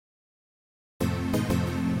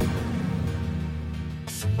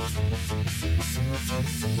The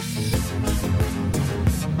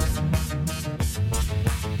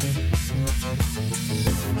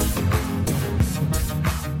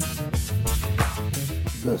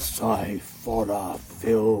Sci-Fi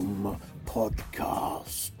Film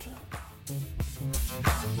Podcast.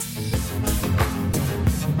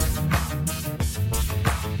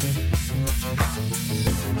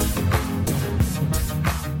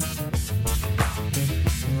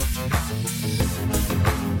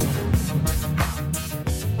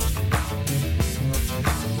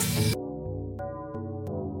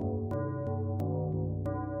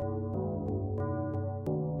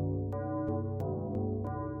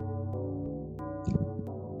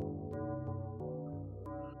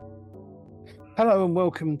 Hello and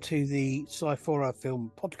welcome to the Sci-Fi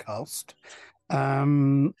Film Podcast. I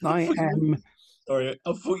am... Sorry,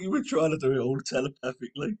 I thought you were trying to do it all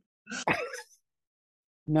telepathically.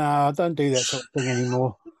 No, I don't do that sort of thing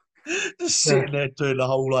anymore. Just sitting there doing the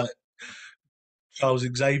whole like Charles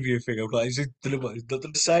Xavier thing. I'm like, is it deliberate? Not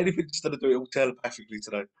to say anything, just to do it all telepathically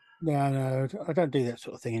today. No, I don't do that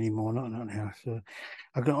sort of thing anymore. Not now. So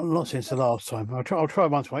I've got not since the last time. I'll try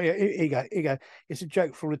once more. Here you go. It's a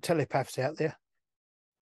joke for all the telepaths out there.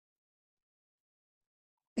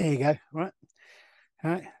 There you go. Right.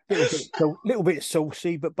 All right. Little bit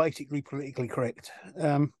saucy, but basically politically correct.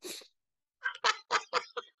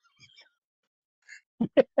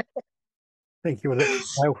 Thank you,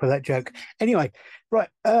 Alexis, for that joke. Anyway, right.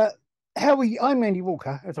 How are you? I'm Andy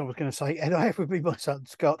Walker, as I was going to say, and I have with me my son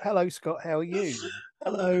Scott. Hello, Scott. How are you?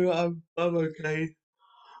 Hello, I'm okay.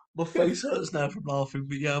 My face hurts now from laughing,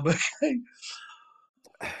 but yeah, I'm okay.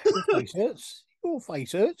 Your face hurts. Your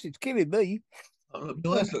face hurts. It's killing me. My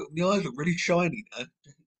eyes look really shiny now.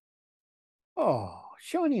 Oh,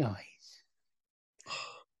 shiny eyes.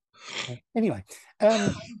 Anyway,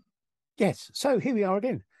 yes. So here we are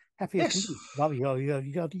again. Happy as can be.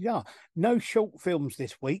 No short films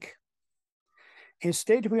this week.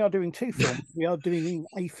 Instead, we are doing two films. We are doing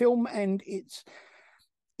a film, and it's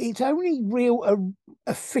only real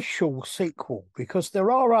official sequel because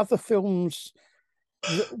there are other films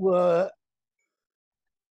that were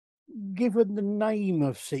given the name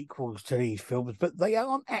of sequels to these films, but they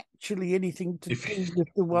aren't actually anything to do with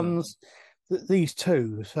the ones that these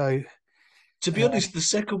two. So, to be honest, the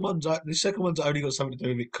second one's only got something to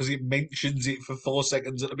do with it because it mentions it for 4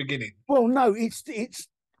 seconds at the beginning. Well, no, it's.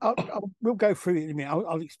 We'll go through it in a minute.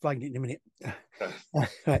 I'll explain it in a minute.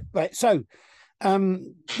 Right. So,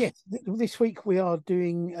 yes, this week we are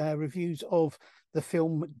doing reviews of the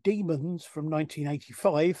film Demons from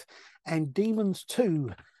 1985 and Demons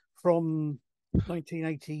 2 from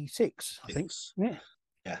 1986, I think.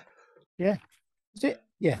 Yeah. Is it?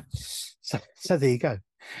 Yeah. So there you go.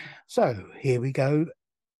 So here we go.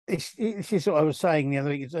 This is what I was saying the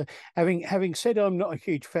other week. Having said I'm not a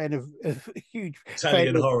huge fan of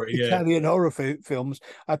Italian horror films,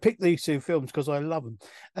 I picked these two films because I love them.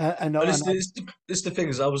 It's the thing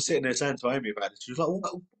is, I was sitting there saying to Amy about it. She was like,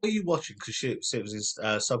 "What are you watching?" Because it was his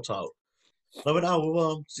subtitle. And I went, "Oh,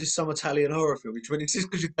 well, it's some Italian horror film." She went, "It's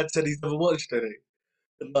just because your dad said he's never watched any,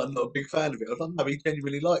 and I'm not a big fan of it." I was like, "No, he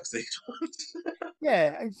genuinely likes these ones."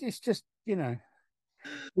 Yeah, it's just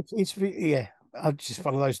it's just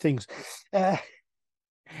one of those things.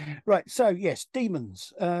 Right, so yes,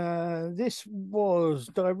 Demons. This was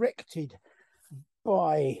directed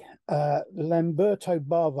by Lamberto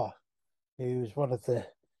Bava, who's one of the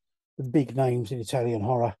big names in Italian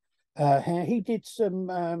horror. He did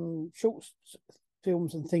some short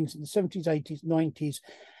films and things in the 70s, 80s, 90s,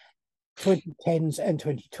 2010s, and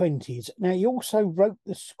 2020s. Now, he also wrote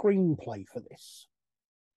the screenplay for this.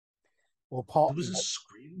 Or part. It was a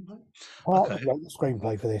screenplay? The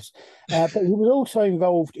screenplay for this. But he was also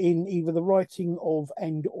involved in either the writing of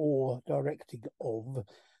and/or directing of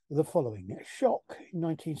the following: Shock in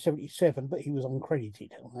 1977, but he was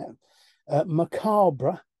uncredited on that.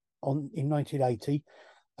 Macabre in 1980.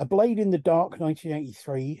 A Blade in the Dark,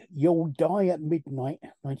 1983. You'll Die at Midnight,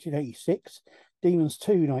 1986. Demons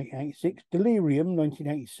 2, 1986. Delirium,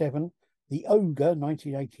 1987. The Ogre,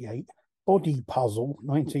 1988. Body Puzzle,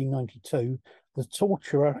 1992, The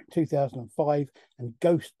Torturer, 2005, and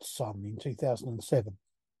Ghost Son in 2007.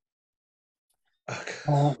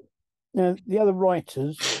 Now, the other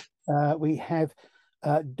writers, we have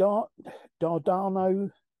Dardano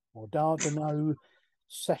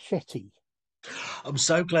Sacchetti. I'm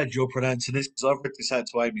so glad you're pronouncing this because I read this out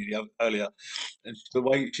to Amy earlier, and the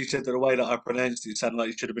way she said that, the way that I pronounced it sounded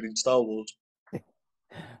like it should have been in Star Wars.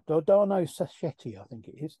 Dardano Sacchetti, I think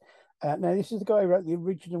it is. Now, this is the guy who wrote the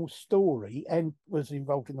original story and was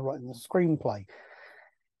involved in the writing of the screenplay.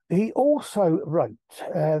 He also wrote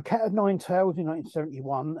Cat of Nine Tails in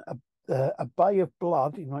 1971, A Bay of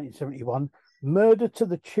Blood in 1971, Murder to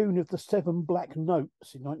the Tune of the Seven Black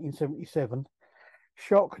Notes in 1977,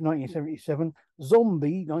 Shock 1977,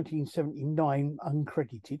 Zombie 1979,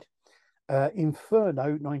 uncredited,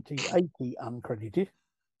 Inferno 1980, uncredited,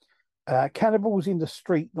 Cannibals in the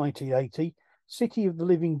Street 1980, City of the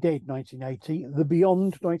Living Dead 1980, The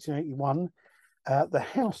Beyond 1981, The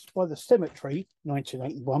House by the Cemetery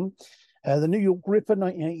 1981, The New York Ripper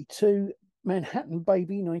 1982, Manhattan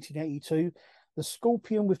Baby 1982, The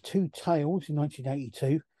Scorpion with Two Tails in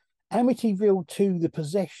 1982, Amityville 2 The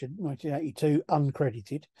Possession 1982,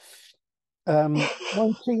 uncredited,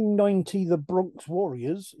 1990 The Bronx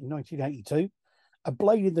Warriors in 1982, A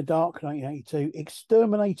Blade in the Dark 1982,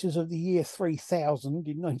 Exterminators of the Year 3000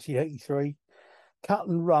 in 1983, Cut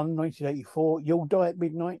and Run 1984, You'll Die at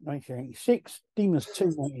Midnight 1986, Demons 2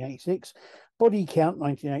 1986, Body Count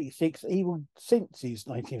 1986, Evil Senses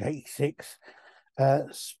 1986,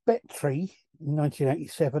 Spectre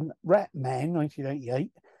 1987, Rat Man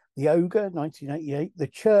 1988, The Ogre 1988, The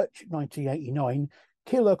Church 1989,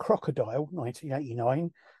 Killer Crocodile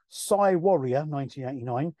 1989, Psy Warrior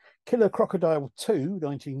 1989, Killer Crocodile 2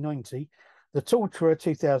 1990, The Torturer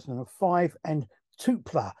 2005, and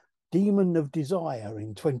Tupla Demon of Desire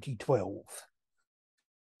in 2012.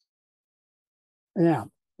 Now,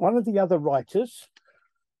 one of the other writers,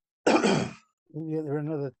 yeah, there are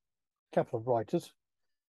another couple of writers.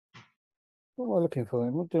 What am I looking for?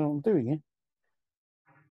 What am I doing here?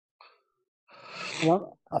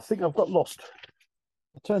 Well, I think I've got lost.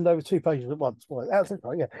 I turned over 2 pages at once. Well, that's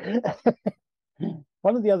right, yeah.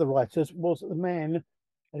 One of the other writers was the man,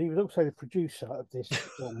 and he was also the producer of this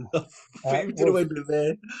film. He did away with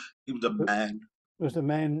there. He was a man. Was the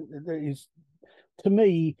man that is, to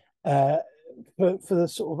me, for the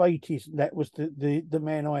sort of 80s, that was the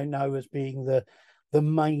man I know as being the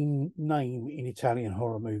main name in Italian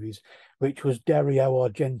horror movies, which was Dario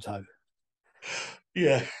Argento.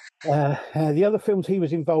 Yeah. The other films he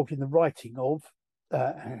was involved in the writing of,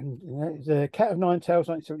 The Cat of Nine Tails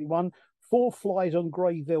 1971, Four Flies on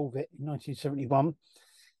Grey Velvet in 1971,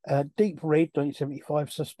 Deep Red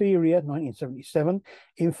 1975, Suspiria 1977,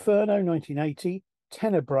 Inferno 1980,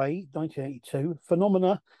 Tenebrae 1982,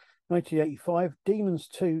 Phenomena 1985, Demons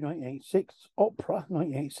 2 1986, Opera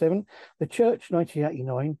 1987, The Church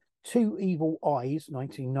 1989, Two Evil Eyes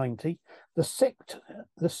 1990, The Sect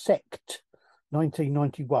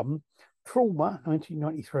 1991, Trauma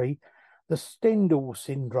 1993, The Stendhal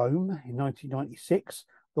Syndrome in 1996,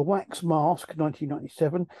 The Wax Mask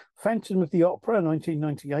 1997, Phantom of the Opera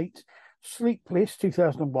 1998, Sleepless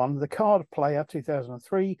 2001, The Card Player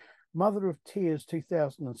 2003, Mother of Tears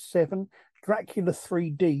 2007, Dracula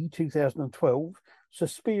 3D 2012,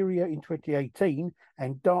 Suspiria in 2018,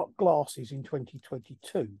 and Dark Glasses in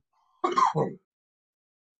 2022.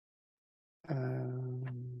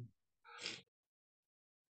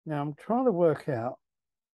 Now I'm trying to work out.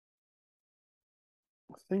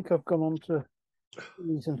 I think I've gone on to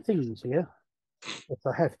things and things here. If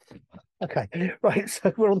I have. Okay, right.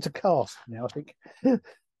 So we're on to cast now, I think. I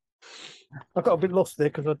got a bit lost there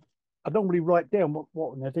because I normally write down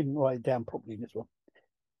what, and I didn't write it down properly in this one.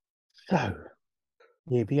 So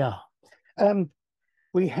here we are.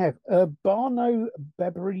 We have Urbano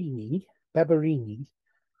Barberini,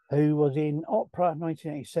 who was in Opera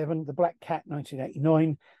 1987, The Black Cat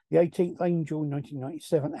 1989, The 18th Angel in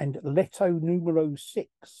 1997, and Leto Numero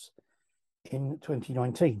 6 in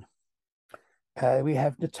 2019. We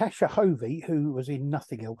have Natasha Hovey, who was in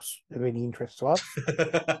nothing else of any interest to us.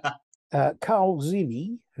 Carl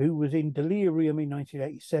Zinni, who was in Delirium in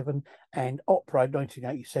 1987 and Opera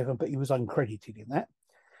 1987, but he was uncredited in that.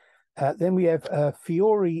 Then we have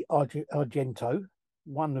Fiore Argento,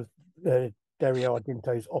 one of Dario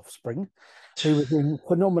Argento's offspring, who was in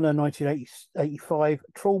Phenomena 1985,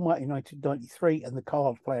 Trauma in 1993, and The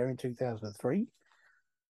Card Player in 2003.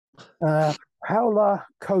 Paola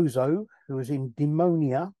Cozo, who was in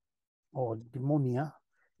Demonia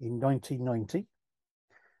in 1990.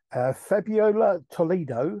 Fabiola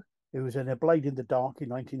Toledo, who was in A Blade in the Dark in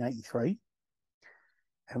 1983.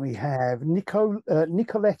 And we have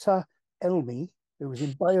Nicoletta Elmi, who was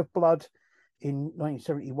in Bay of Blood in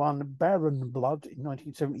 1971, Barren Blood in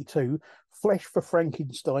 1972, Flesh for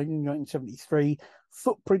Frankenstein in 1973,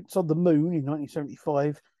 Footprints on the Moon in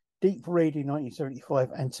 1975, Deep Red in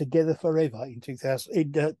 1975, and Together Forever in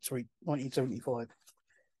 1975.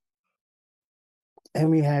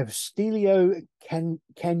 And we have Stelio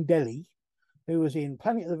Candelli, who was in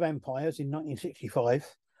Planet of the Vampires in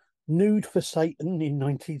 1965, Nude for Satan in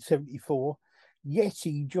 1974,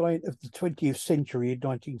 Yeti giant of the 20th century in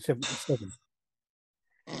 1977.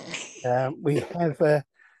 We have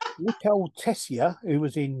Nicole Tessia, who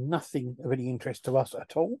was in nothing of any interest to us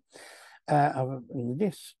at all. In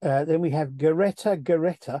this, then we have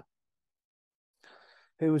Garetta,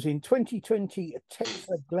 who was in 2020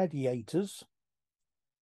 Texas Gladiators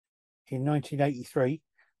in 1983,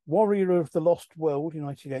 Warrior of the Lost World in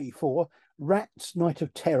 1984, Rats Night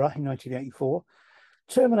of Terror in 1984,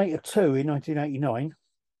 Terminator 2 in 1989,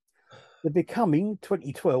 The Becoming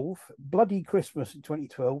 2012, Bloody Christmas in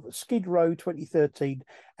 2012, Skid Row 2013,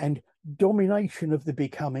 and Domination of the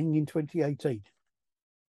Becoming in 2018.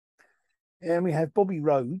 And we have Bobby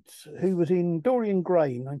Rhodes, who was in Dorian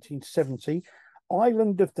Gray in 1970,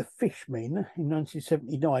 Island of the Fishmen in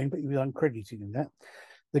 1979, but he was uncredited in that.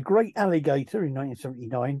 The Great Alligator in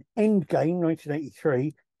 1979, Endgame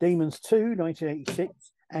 1983, Demons 2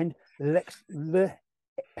 1986, and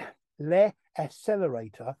Le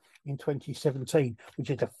Accelerator in 2017, which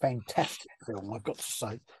is a fantastic film, I've got to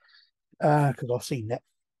say, because I've seen that.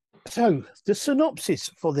 So the synopsis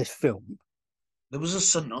for this film. There was a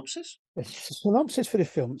synopsis? The synopsis for the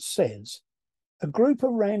film says, a group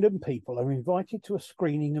of random people are invited to a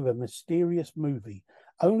screening of a mysterious movie,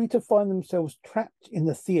 only to find themselves trapped in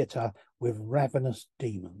the theatre with ravenous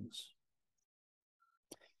demons.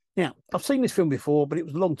 Now, I've seen this film before, but it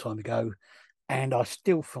was a long time ago, and I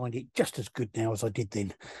still find it just as good now as I did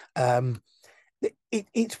then.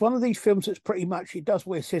 It's one of these films that's pretty much, it does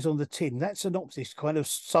what it says on the tin. That synopsis kind of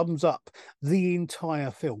sums up the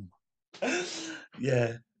entire film.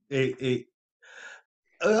 Yeah, I've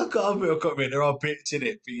got to admit, there are bits in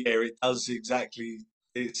it, but yeah, it does exactly.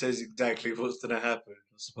 It says exactly what's going to happen,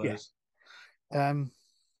 I suppose. Yeah.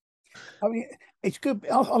 I mean, it's good.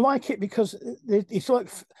 I like it because it's like,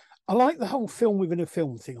 I like the whole film within a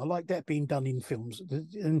film thing. I like that being done in films,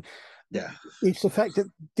 and Yeah, it's the fact that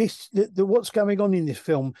what's going on in this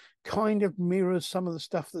film kind of mirrors some of the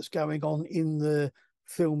stuff that's going on in the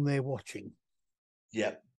film they're watching.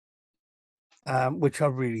 Yeah. Which I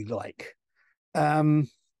really like.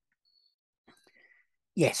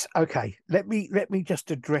 Yes, okay. Let me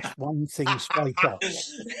just address one thing straight up,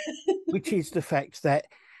 which is the fact that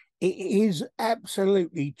it is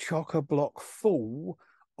absolutely chock-a-block full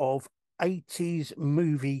of 80s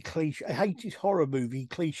movie cliche, 80s horror movie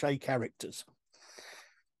cliche characters.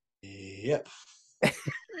 Yep.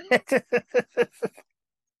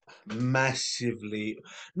 Massively.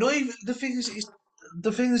 Not even the thing is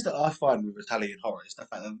the things that I find with Italian horror is the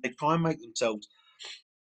fact that they try and make themselves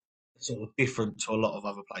sort of different to a lot of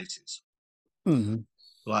other places. Mm.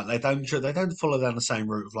 Like they don't follow down the same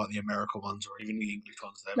route of like the American ones or even the English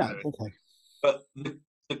ones they were No, doing. okay. But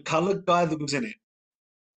the coloured guy that was in it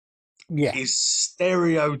Yeah. is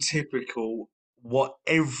stereotypical what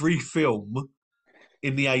every film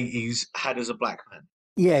in the 80s had as a black man.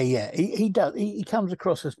 Yeah. He does. He comes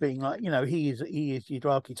across as being like, he is your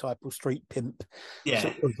archetypal street pimp, Yeah.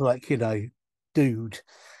 sort of like, dude.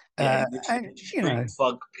 Yeah, And street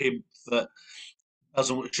thug pimp that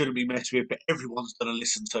shouldn't be messed with, but everyone's gonna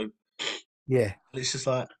listen to. yeah, And it's just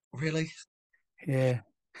like, really? yeah.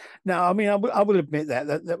 No, I mean, I will admit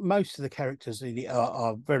that most of the characters in it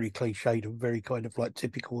are very cliched and very kind of like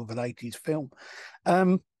typical of an 80s film.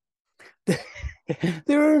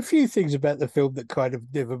 There are a few things about the film that kind of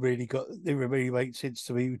never really made sense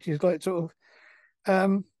to me, which is like sort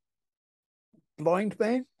of blind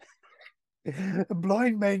man. A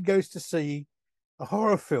blind man goes to see a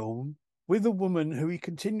horror film with a woman who he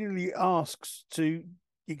continually asks to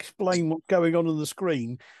explain what's going on the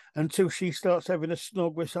screen until she starts having a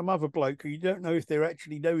snog with some other bloke who you don't know if they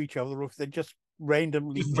actually know each other or if they're just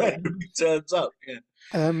randomly Just randomly turns up. Yeah.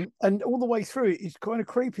 and all the way through it's kind of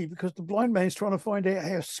creepy because the blind man's trying to find out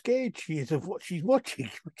how scared she is of what she's watching,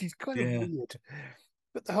 which is kind of weird.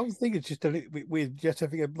 But the whole thing is just a little bit weird. Just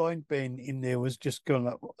having a blind man in there was just going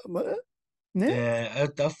like, Yeah,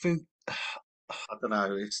 I think I don't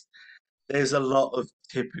know. There's a lot of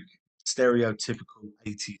typical, stereotypical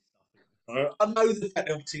 80s stuff. I know the fact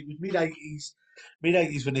that obviously it was mid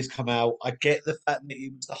 80s when this come out. I get the fact that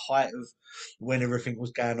it was the height of when everything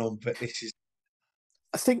was going on, but this is.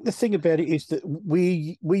 I think the thing about it is that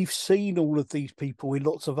we've seen all of these people in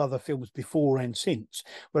lots of other films before and since,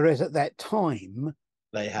 whereas at that time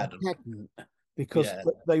They hadn't. Because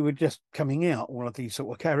they were just coming out, all of these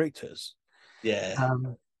sort of characters. Yeah.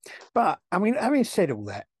 But I mean, having said all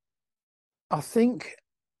that, I think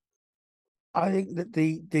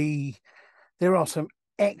that there are some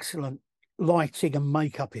excellent lighting and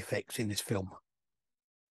makeup effects in this film.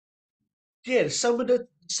 Yeah, some of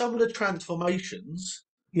the transformations,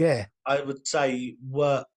 Yeah, I would say,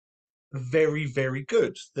 were very, very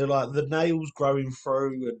good. They're like the nails growing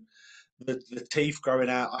through and the teeth growing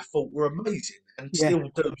out. I thought were amazing and Yeah, still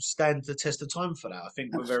do stand the test of time for that. I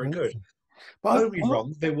think were very good. absolutely. But Don't be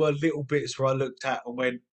wrong, there were little bits where I looked at and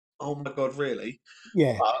went, "Oh my god, really?"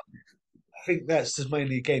 yeah, But I think that's just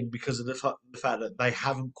mainly again because of the fact that they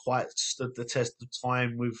haven't quite stood the test of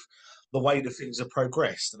time with the way that things have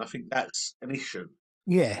progressed, and I think that's an issue.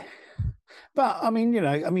 yeah. But I mean,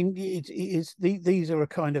 I mean, it is these are a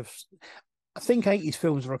kind of. I think 80s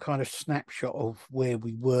films are a kind of snapshot of where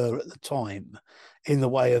we were at the time in the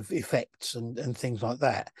way of effects and things like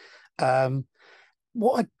that. Um,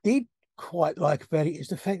 what I did quite like about it is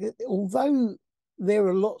the fact that although there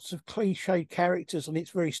are lots of cliched characters and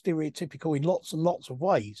it's very stereotypical in lots and lots of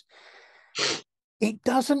ways, it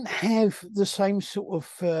doesn't have the same sort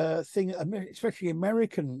of thing, especially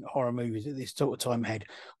American horror movies at this sort of time had,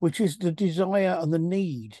 which is the desire and the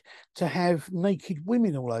need to have naked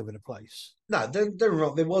women all over the place. No, don't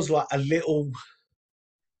wrong. There was like a little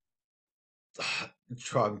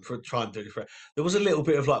try and do it. There was a little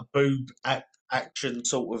bit of like action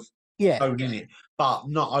sort of Yeah, tone in it, but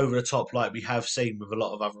not over the top like we have seen with a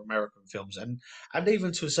lot of other American films, and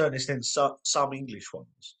even to a certain extent some English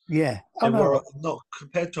ones. yeah. Oh There no, were not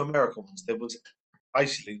compared to American ones. There was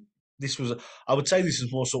basically this was I would say this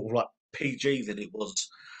is more sort of like PG than it was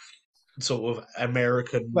sort of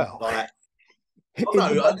American well, like. Oh in no,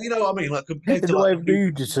 the way, you know what I mean. Like compared in to the like way the of nudity,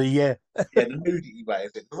 nudity, yeah. yeah, the nudity way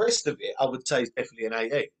of it. The rest of it, I would say, is definitely an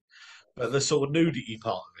 18. But the sort of nudity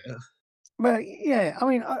part of it, Well, yeah, I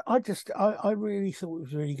mean, I really thought it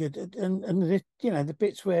was really good, and the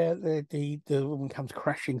bits where the woman comes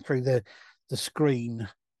crashing through the screen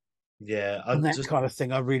yeah, I and that just kind of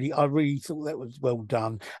thing, I really thought that was well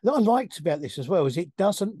done. What I liked about this as well is it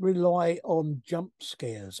doesn't rely on jump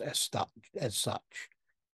scares as such.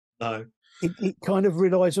 no. It kind of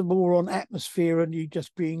relies more on atmosphere and you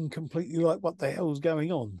just being completely like, what the hell's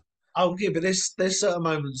going on? Oh yeah, but there's certain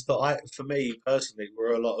moments that for me personally,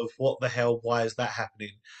 were a lot of what the hell, why is that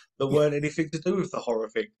happening? That Yeah, weren't anything to do with the horror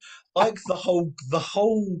thing, like the whole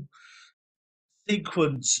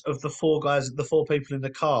sequence of the four people in the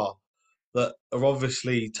car that are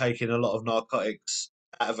obviously taking a lot of narcotics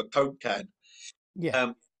out of a coke can. yeah,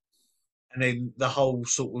 Um, and then the whole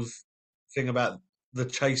sort of thing about the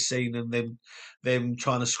chase scene and them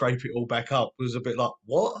trying to scrape it all back up was a bit like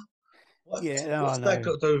what? What? yeah. No, I What's that know.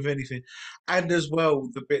 got to do with anything? And as well,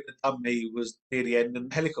 the bit that done me was near the end and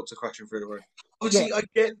the helicopter crashing through the roof. Yeah, Obviously, I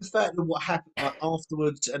get the fact that what happened like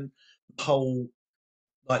afterwards and the whole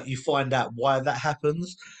like you find out why that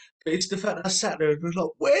happens. But it's the fact that I sat there and was like,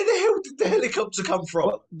 where the hell did the helicopter come from?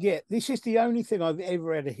 well, yeah, this is the only thing I've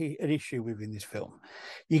ever had an issue with in this film.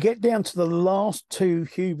 You get down to the last two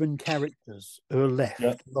human characters who are Yeah.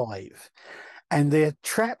 left alive, and they're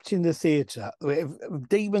trapped in the theatre with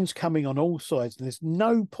demons coming on all sides, and there's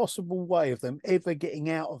no possible way of them ever getting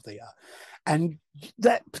out of there. And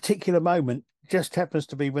that particular moment just happens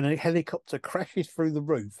to be when a helicopter crashes through the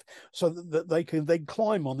roof so that they can then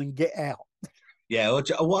climb on and get out. Yeah,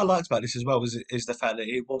 what I liked about this as well is the fact that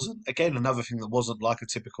it wasn't again another thing that wasn't like a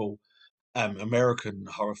typical American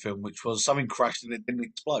horror film, which was something crashed and it didn't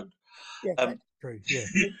explode. Yeah, Um, that's true. Yeah.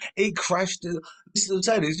 it crashed. This is what I'm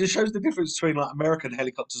saying. It just shows the difference between like American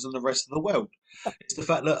helicopters and the rest of the world. It's the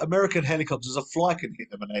fact that American helicopters, a fly can hit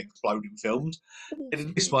them and they explode in films. And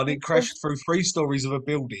in this one, it crashed through three stories of a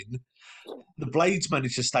building. The blades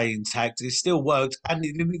managed to stay intact. It still worked, and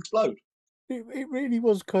it didn't explode. It really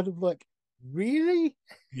was kind of like, really?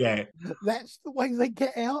 Yeah, That's the way they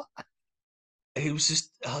get out? it was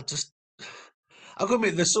just. I've got to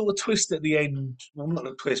admit, the sort of twist at the end. Well, not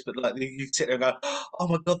a twist, but like you sit there and go, "Oh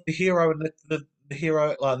my god, the hero and the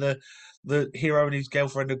hero, like the hero and his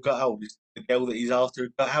girlfriend have got out. The girl that he's after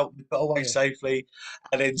got out, got away Yeah. safely,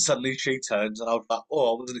 and then suddenly she turns, and I was like,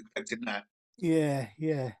 oh, I wasn't expecting that. Yeah,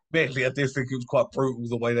 yeah. Admittedly, I did think it was quite brutal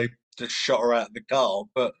the way they just shot her out of the car,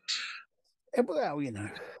 but Well,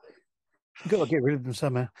 got to get rid of them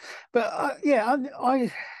somehow. But yeah,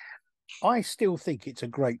 I still think it's a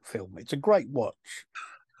great film. It's a great watch.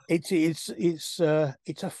 It's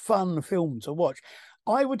a fun film to watch.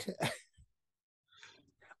 I would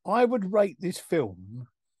I would rate this film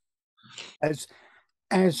as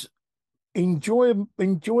as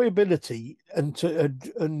enjoyability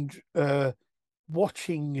and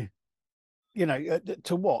watching,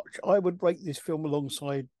 to watch. I would rate this film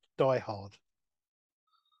alongside Die Hard.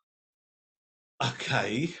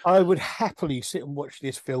 okay. I would happily sit and watch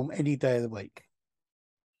this film any day of the week.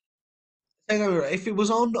 If it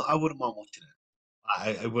was on, I wouldn't mind watching it.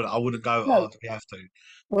 I wouldn't go. No, Oh, do we have to?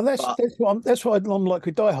 well, But that's what I'm like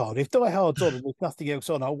with Die Hard. If Die Hard's on and there's nothing else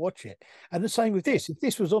on, I'll watch it. And the same with this. If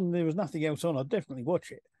this was on and there was nothing else on, I'd definitely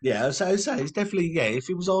watch it. yeah, so it's definitely yeah. If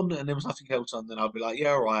it was on and there was nothing else on, then I'd be like,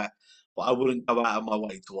 yeah, all right. But I wouldn't go out of my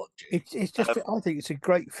way to watch it. It's just I think it's a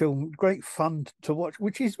great film, great fun to watch,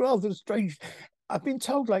 which is rather strange. I've been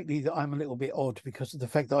told lately that I'm a little bit odd because of the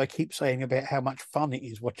fact that I keep saying about how much fun it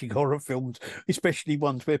is watching horror films, especially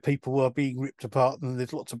ones where people are being ripped apart and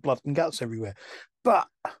there's lots of blood and guts everywhere. But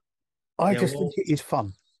I Yeah, just well, think it is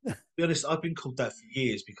fun. to be honest, I've been called that for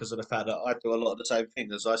years because of the fact that I do a lot of the same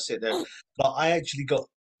thing as I sit there. Like I actually got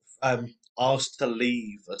asked to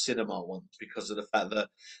leave a cinema once because of the fact that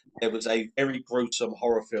there was a very gruesome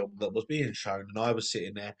horror film that was being shown, and I was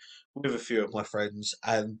sitting there with a few of my friends,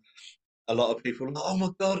 and a lot of people were like, "Oh my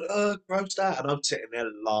god, gross that!" And I'm sitting there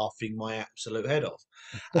laughing my absolute head off.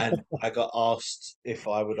 And I got asked if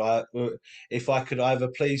I could either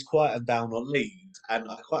please quieten down or leave, and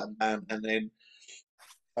I quietened down, and then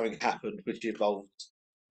something happened which involved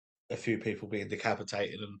a few people being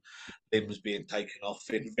decapitated and limbs being taken off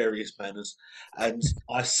in various manners. And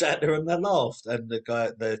I sat there and I laughed. And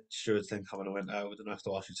the steward then come and went, "Oh, we don't have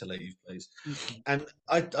to ask you to leave, please." And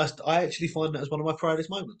I actually find that as one of my proudest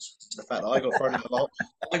moments. The fact that I got thrown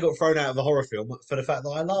out of a horror film for the fact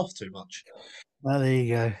that I laughed too much. Well, there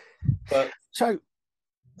you go. But So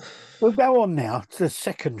we'll go on now to the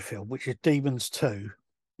second film, which is Demons 2,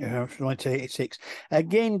 from 1986.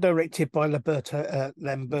 Again, directed by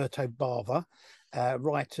Lamberto Bava.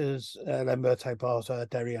 Writers Lamberto Bava,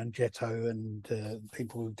 Dario Argento, and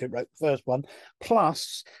people who did write the first one,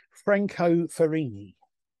 plus Franco Ferrini.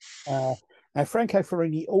 Now, Franco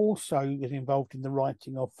Ferrini also was involved in the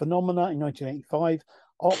writing of Phenomena in 1985,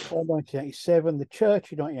 Opera in 1987, The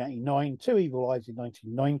Church in 1989, Two Evil Eyes in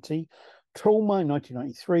 1990, Trauma in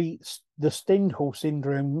 1993, The Stendhal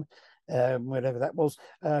Syndrome, whatever that was,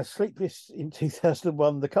 Sleepless in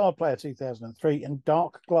 2001, The Card Player 2003, and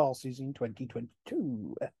Dark Glasses in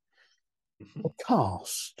 2022. The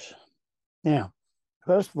cast. Now,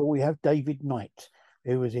 first of all, we have David Knight,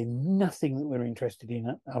 who was in nothing that we're interested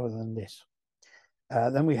in other than this.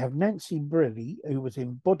 Then we have Nancy Brilli, who was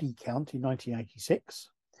in Body Count in 1986.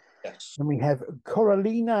 yes, Then we have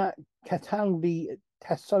Coralina Cataldi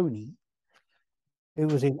Tassoni, who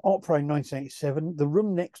was in Opera in 1987, The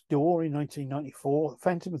Room Next Door in 1994,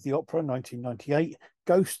 Phantom of the Opera in 1998,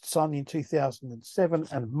 Ghost Son in 2007,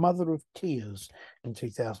 and Mother of Tears in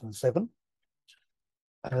 2007.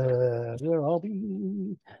 Where are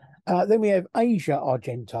we? Then we have Asia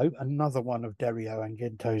Argento, another one of Dario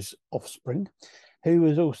Argento's offspring, who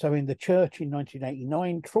was also in The Church in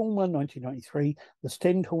 1989, Trauma 1993, The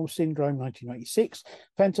Stendhal Syndrome 1996,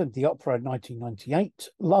 Phantom of the Opera 1998,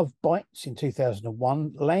 Love Bites in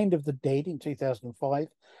 2001, Land of the Dead in 2005,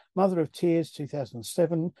 Mother of Tears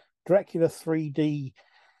 2007, Dracula 3D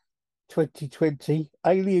 2020,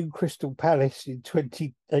 Alien Crystal Palace in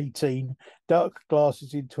 2018, Dark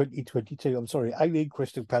Glasses in 2022. I'm sorry, Alien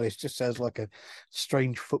Crystal Palace just sounds like a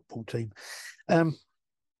strange football team.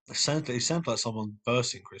 it sounds like someone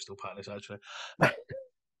bursting Crystal Palace actually.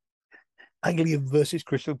 Alien versus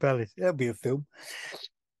Crystal Palace. That'll be a film.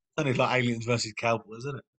 Sounds like aliens versus cowboys,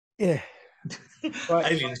 isn't Yeah. it?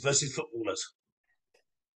 Right. Aliens versus footballers.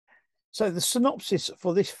 So the synopsis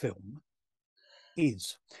for this film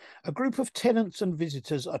is: a group of tenants and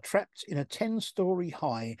visitors are trapped in a 10-story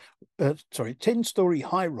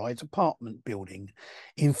high-rise apartment building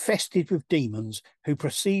infested with demons who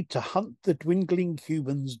proceed to hunt the dwindling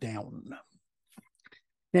humans down.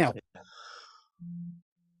 Now,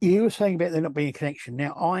 you were saying about there not being a connection.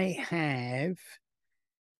 Now, I've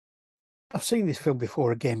seen this film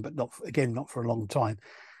before again, but not for a long time,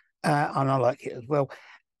 and I like it as well.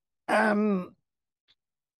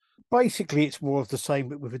 Basically, it's more of the same,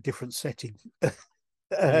 but with a different setting.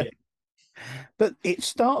 Yeah. But it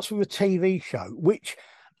starts with a TV show, which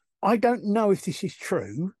I don't know if this is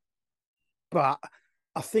true, but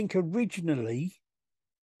I think originally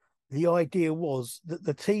the idea was that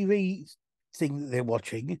the TV thing that they're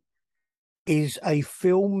watching is a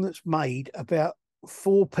film that's made about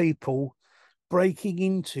 4 people breaking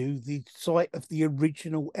into the site of the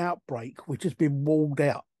original outbreak, which has been walled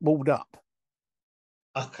up.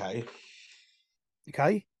 Okay.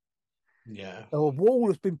 Okay. Yeah. So a wall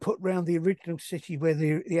has been put around the original city where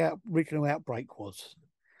the original outbreak was,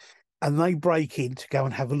 and they break in to go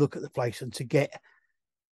and have a look at the place and to get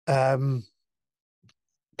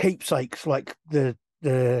keepsakes like the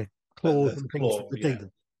claws and things of the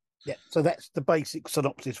demon. Yeah, so that's the basic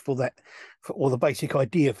synopsis for that, or the basic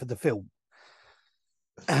idea for the film.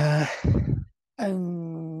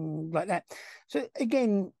 and like that. So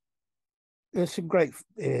again, there's some great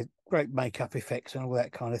makeup effects and all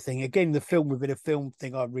that kind of thing. Again, the film within a film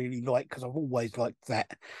thing I really like, because I've always liked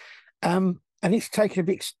that. And it's taken a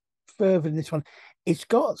bit further than this one. It's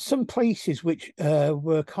got some places which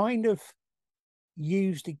were kind of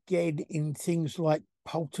used again in things like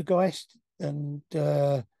Poltergeist and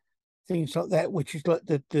things like that, which is like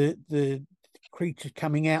the creatures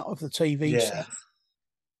coming out of the TV Yeah, set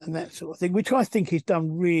and that sort of thing, which I think is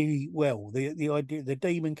done really well. The idea the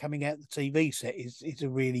demon coming out the TV set is a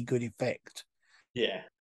really good effect. yeah.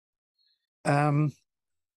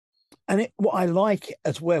 And what I like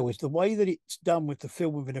as well is the way that it's done with the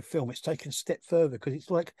film within a film. It's taken a step further, because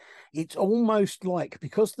it's almost like,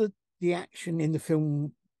 because the action in the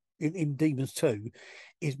film in Demons 2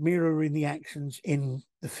 is mirroring the actions in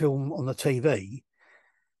the film on the TV.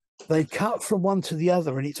 They cut from one to the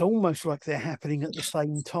other, and it's almost like they're happening at the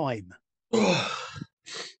same time.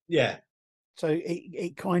 Yeah, So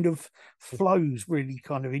it kind of flows really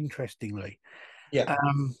kind of interestingly. yeah.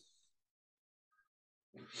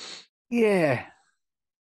 Yeah.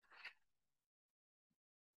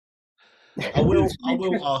 I will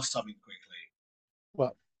ask something quickly.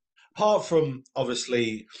 Well, Apart from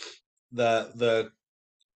obviously the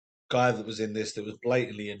guy that was in this that was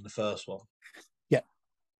blatantly in the first one. yeah.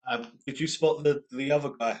 Did you spot the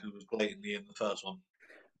other guy who was blatantly in the first one?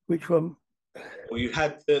 Which one? Well, you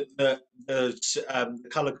had the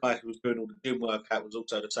colour guy who was doing all the gym workout was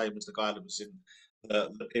also the same as the guy that was in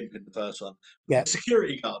the pimp in the first one. Yeah. The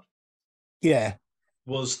security guard Yeah.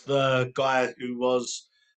 was the guy who was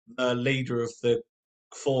the leader of the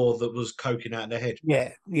four that was coking out their head.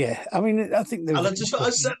 Yeah. Yeah. I mean, I think there And was. I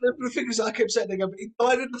said the thing is, I kept saying, they go, but he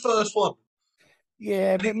died in the first one.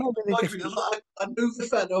 Yeah, And but maybe they just. I knew the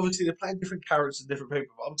fact that obviously they're playing different characters and different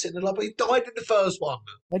people. But I'm sitting there like, but he died in the first one.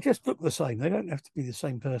 They just look the same. They don't have to be the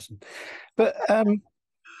same person. But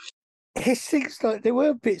his things, like, there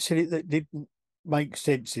were bits in it that didn't make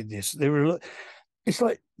sense in this. There were. It's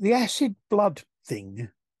like the acid blood thing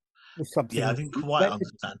was something. Yeah, I didn't quite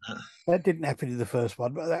understand that. That didn't happen in the first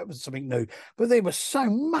one, but that was something new. But there was so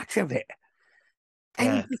much of it.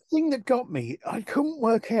 And Yeah. the thing that got me, I couldn't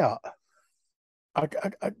work out. I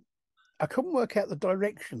couldn't work out the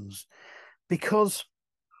directions, because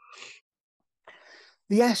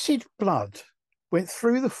the acid blood went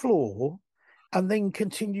through the floor and then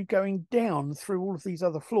continued going down through all of these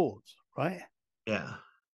other floors, right? Yeah.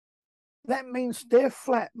 That means their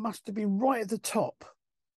flat must have been right at the top.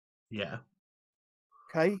 Yeah.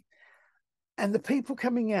 Okay. And the people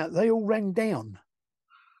coming out, they all ran down.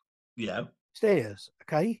 Yeah. Stairs.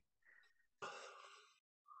 Okay.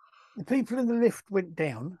 The people in the lift went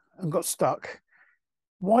down and got stuck.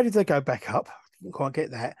 Why did they go back up? Didn't quite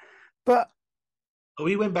get that. But Oh,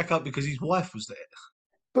 he went back up because his wife was there.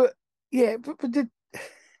 But yeah,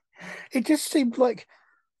 it just seemed like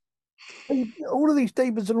all of these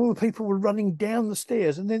demons and all the people were running down the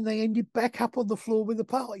stairs, and then they ended back up on the floor where the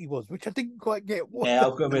party was, which I didn't quite get. Yeah,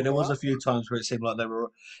 I mean, there was a few times where it seemed like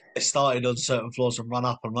they started on certain floors and run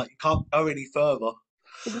up. I'm like, you can't go any further.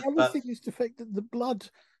 But the other thing is the fact that the blood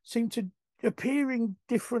seemed to appear in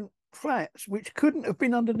different flats, which couldn't have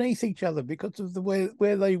been underneath each other because of the way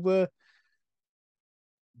where they were.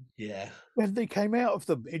 Yeah. When they came out of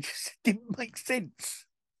them, it just didn't make sense.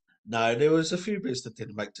 No, there was a few bits that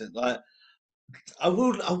didn't make sense. Like, I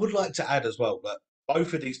would like to add as well that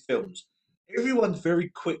both of these films, everyone's very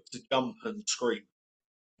quick to jump and scream.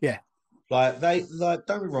 Yeah. Like don't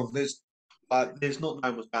get me wrong, there's not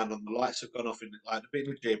known what's going on. The lights have gone off in like the bit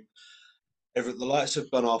of the gym. The lights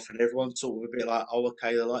have gone off, and everyone's sort of a bit like, "Oh,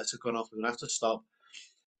 okay, the lights have gone off, we're gonna have to stop."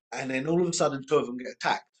 And then all of a sudden, two of them get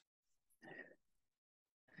attacked,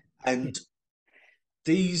 and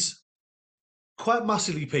these quite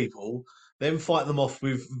muscly people then fight them off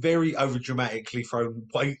with very over dramatically thrown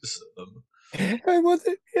weights at them. Was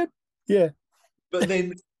it? Yeah. Yeah. But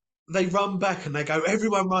then they run back and they go,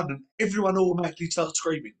 "Everyone run!" and everyone automatically starts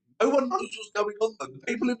screaming. No one knows what's going on. Though. The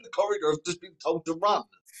people in the corridor have just been told to run.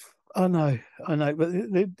 I know, but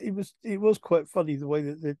it was quite funny the way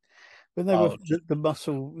that when they were the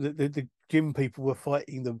muscle the gym people were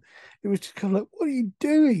fighting them. It was just kind of like, what are you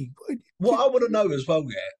doing? What I want to know as well,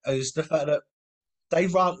 yeah, is the fact that they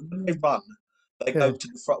run. When they run, they go to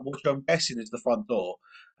the front, which I'm guessing is the front door,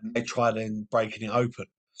 and they try then breaking it open.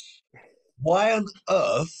 Why on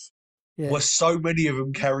earth were so many of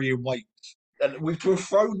them carrying weights, and which were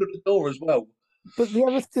thrown at the door as well? But the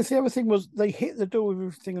other thing was they hit the door with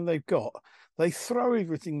everything they've got. They throw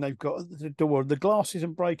everything they've got at the door. The glass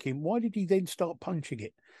isn't breaking. Why did he then start punching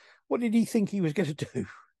it? What did he think he was going to do?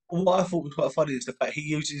 What I thought was quite funny is the fact he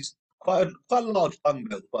uses quite a large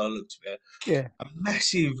dumbbell by the looks of it. Yeah, A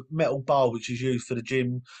massive metal bar which is used for the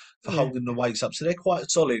gym for yeah, holding the weights up. So they're quite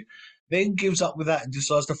solid. Then gives up with that and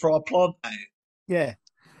decides to throw a plant at it. yeah.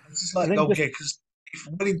 It's just And like, then oh just yeah, because if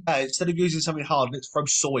when he does, instead of using something hard, let's throw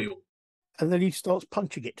soil. and then he starts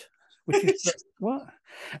punching it, which is what.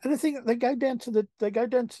 And the thing they go down to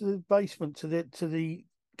the basement to the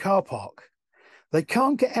car park. They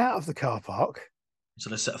can't get out of the car park, So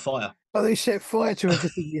they set a fire. but they set fire to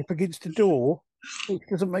everything up against the door, which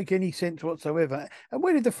doesn't make any sense whatsoever. And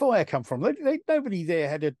where did the fire come from? Nobody there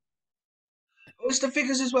had a. What's the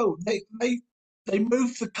figures as well? They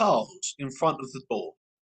moved the cars in front of the door,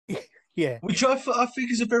 Yeah, which I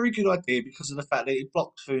think is a very good idea because of the fact that it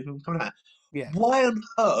blocked food from coming out. yeah. Why on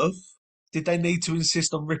earth did they need to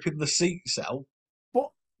insist on ripping the seats out?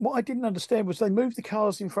 What I didn't understand was they moved the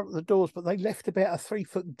cars in front of the doors, but they left about a 3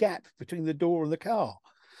 foot gap between the door and the car.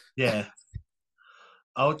 Yeah,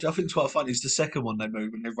 I think it's quite funny. It's the second one they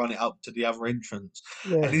move and they run it up to the other entrance,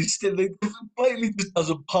 and Yeah, instead they completely just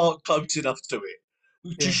doesn't park close enough to it,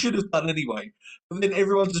 which you yeah. should have done anyway. But then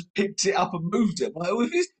everyone just picked it up and moved it. Like, well, if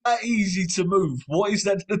it's that easy to move, what is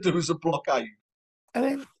that going to do as a blockade?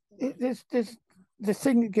 And then there's the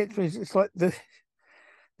thing that gets me is it's like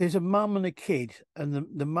there's a mum and a kid, and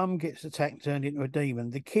the mum gets attacked, turned into a demon.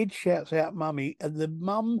 The kid shouts out "mummy," and the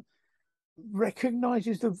mum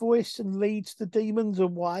recognizes the voice and leads the demons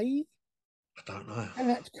away. I don't know. And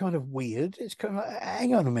that's kind of weird. It's kind of like,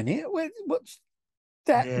 hang on a minute, what's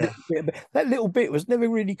that Yeah. little bit? That little bit was never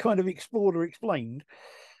really kind of explored or explained.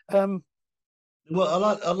 Um, Well,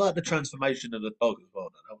 I like the transformation of the dog as well.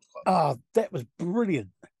 That was quite cool. that was brilliant.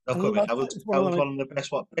 I I've got to admit, love that. Was one that of was the one of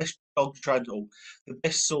the best dog or the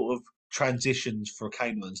best sort of transitions for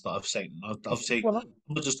canines that I've seen. I've seen. well, I'm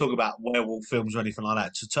not just talking about werewolf films or anything like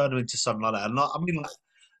that. To turn them into something like that, and I mean, like,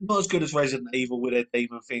 not as good as Resident Evil with their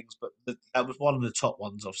demon things, but that was one of the top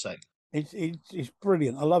ones I've seen. it's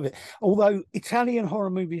brilliant. I love it. Although Italian horror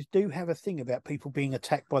movies do have a thing about people being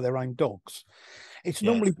attacked by their own dogs. It's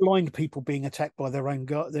Yeah, normally blind people being attacked by their own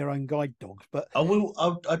guide dogs, but I will.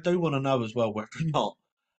 I do want to know as well whether or not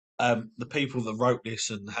the people that wrote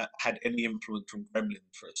this and had any influence from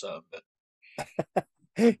Gremlins for a certain bit.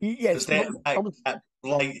 Because yes, that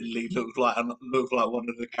blatantly looked like one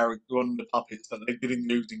of the characters, one of the puppets that they didn't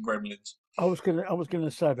use in Gremlins. I was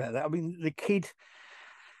gonna say about that. I mean, the kid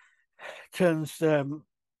turns turns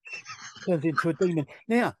into a demon.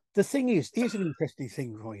 Now, the thing is, here's an interesting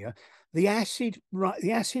thing for you: the acid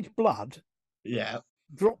blood Yeah,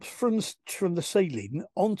 drops from the ceiling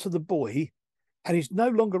onto the boy, and is no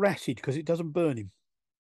longer acid because it doesn't burn him.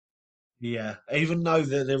 yeah. Even though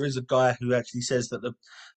there is a guy who actually says that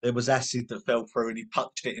there was acid that fell through and he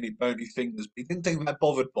punched it and it burned his fingers, but he didn't seem that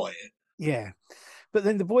bothered by it. Yeah, but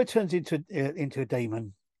then the boy turns into a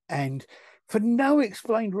demon, and for no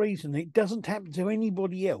explained reason, it doesn't happen to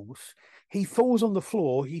anybody else. He falls on the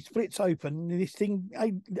floor. He splits open. And this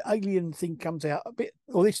alien thing comes out a bit,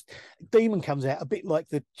 or this demon comes out a bit like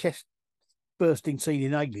the chest bursting scene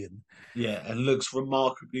in Alien. Yeah, and looks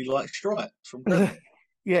remarkably like Stripes from Gremlins.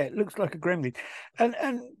 Yeah, it looks like a gremlin, and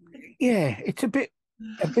yeah, it's a bit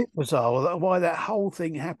bizarre why that whole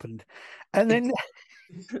thing happened, and then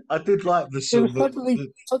I did like the there sort was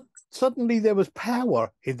of suddenly there was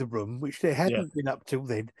power in the room, which there yeah. hadn't been up till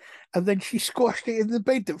then, and then she squashed it in the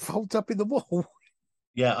bed that folds up in the wall.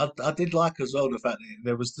 Yeah, I did like as well the fact that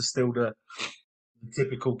there was still the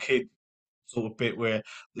typical kid sort of bit where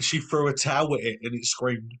she threw a towel at it and it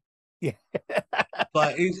screamed. Yeah,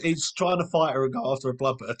 Like he's trying to fight her and go after her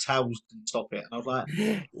blood, but her towels didn't stop it. And I was like,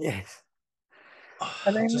 yes, oh,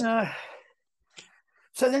 and then just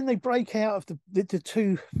so then they break out of the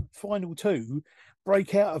two final two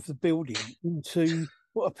break out of the building into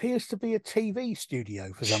what appears to be a TV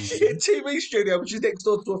studio for some reason. TV studio, which is next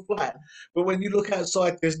door to a flat. But when you look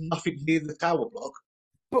outside, there's nothing near the tower block.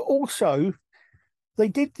 But also, they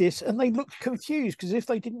did this and they looked confused because if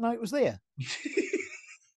they didn't know it was there.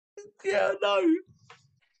 Yeah, no.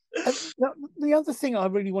 And the other thing I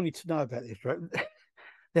really wanted to know about this, right?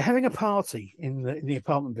 They're having a party in the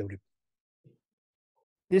apartment building.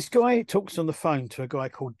 This guy talks on the phone to a guy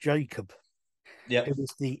called Jacob, Yep. who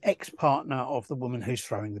is the ex-partner of the woman who's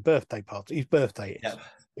throwing the birthday party. His birthday is. Yep.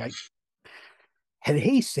 Okay. And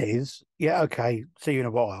he says, yeah, okay, see you in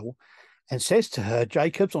a while. And says to her,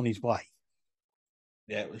 Jacob's on his way.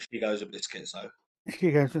 Yeah, she goes a biscuit, so.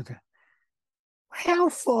 She goes, how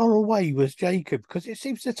far away was Jacob? Because it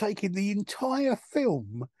seems to take him the entire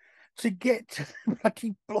film to get to the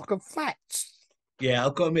bloody block of flats. Yeah,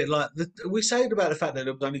 I've got to admit, like, we're saying about the fact that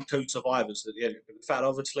there was only two survivors at the end, but the fact,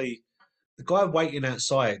 obviously, the guy waiting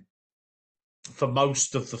outside for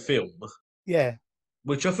most of the film, Yeah,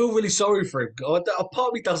 which I feel really sorry for him. A part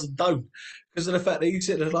of me doesn't don't because of the fact that he's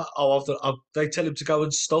sitting there like, oh, they tell him to go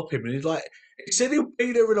and stop him, and he's like, he said he'll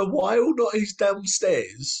be there in a while, not he's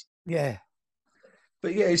downstairs. yeah.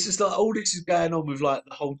 But yeah, it's just like all this is going on with like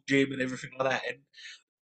the whole gym and everything like that, and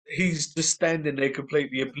he's just standing there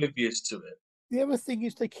completely oblivious to it. The other thing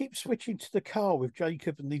is they keep switching to the car with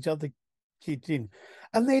Jacob and these other kids in,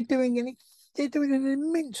 and they're doing an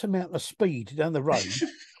immense amount of speed down the road,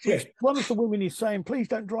 Yeah, which one of the women is saying, "Please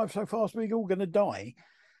don't drive so fast, we're all going to die."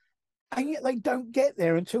 And yet they don't get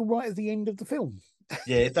there until right at the end of the film.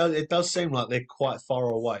 yeah, it does. It does seem like they're quite far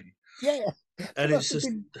away, Yeah, they and must it's have just,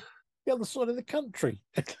 been the other side of the country.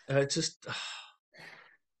 it's just,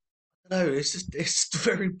 no, it's just, it's a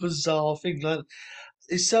very bizarre thing. Like,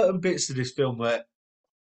 there's certain bits of this film where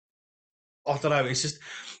I don't know. It's just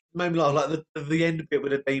maybe like the end bit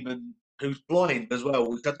with the demon who's blind as well,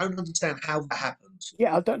 which I don't understand how that happens.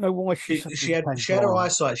 Yeah, I don't know why she She suddenly had became she had her blind.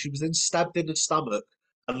 eyesight. She was then stabbed in the stomach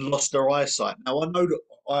and lost her eyesight. Now I know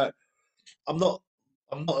that I'm not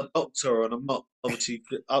I'm not a doctor and I'm not obviously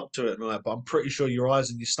up to it and all that, but I'm pretty sure your eyes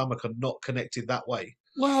and your stomach are not connected that way.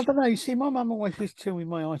 Well, I don't know. You see, my mum always used to tell me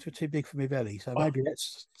my eyes were too big for my belly, so Oh, maybe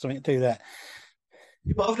that's something to do with that.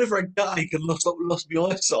 but I've never had gut ache and lost my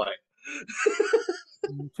eyesight.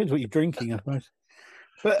 Depends what you're drinking, I suppose.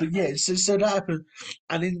 But But yeah, so that happened,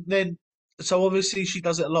 and then so obviously she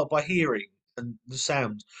does it a lot by hearing and the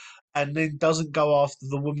sound, and then doesn't go after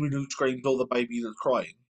the woman who screams or the baby that's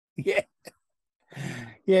crying. yeah,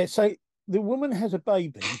 yeah. So the woman has a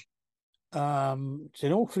baby. It's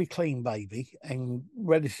an awfully clean baby and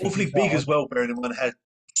relatively Awfully big as large. well, bearing in mind how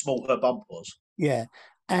small her bump was. Yeah.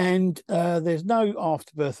 And there's no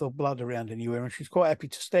afterbirth or blood around anywhere. And she's quite happy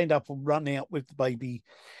to stand up and run out with the baby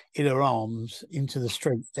in her arms into the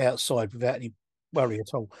street outside without any worry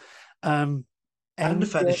at all. Um, And the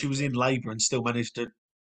and fact that she was in labour and still managed to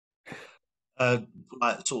uh,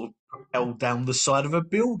 like sort of propel down the side of a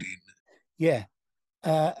building. yeah.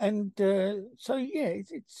 So yeah,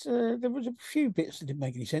 there was a few bits that didn't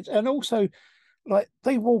make any sense, and also like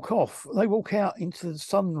they walk out into the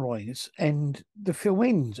sunrise, and the film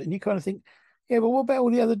ends, and you kind of think, yeah, but what about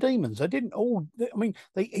all the other demons? They didn't all. I mean,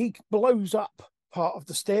 he blows up part of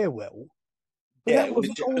the stairwell, but Yeah, that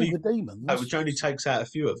wasn't all the demons. which only takes out a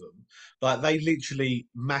few of them. Like they literally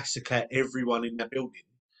massacre everyone in that building,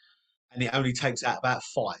 and it only takes out about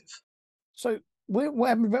five. So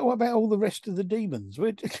what about all the rest of the demons?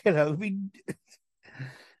 Where, you know, I mean,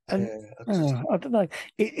 and Yeah, I don't know.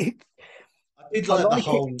 It I did I like the like it.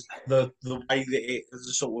 whole the way that it the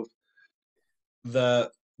sort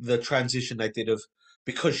of the transition they did of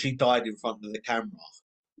because she died in front of the camera.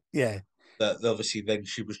 Yeah, That obviously then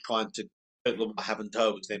she was trying to what happened to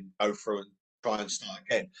her was then go through and try and start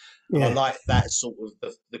again. And I yeah, like that sort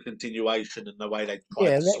of the continuation and the way they tried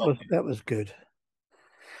yeah. to stop it. That was good.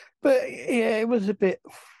 But yeah, it was a bit.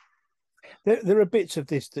 There are bits of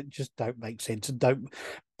this that just don't make sense and don't.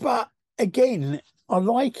 But again, I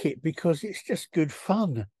like it because it's just good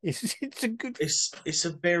fun. It's a good. It's a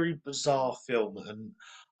very bizarre film, and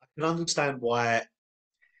I can understand why.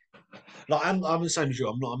 Like I'm the same as you.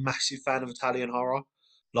 I'm not a massive fan of Italian horror.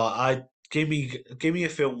 Like I give me a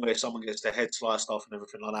film where someone gets their head sliced off and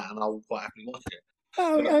everything like that, and I'll quite happily watch it.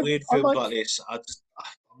 Oh, But yeah, weird films like this, I'm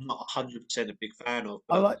not 100% a big fan of.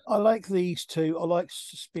 I like these two. I like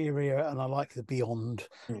Suspiria and I like The Beyond.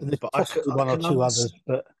 And there's But possibly one or two others,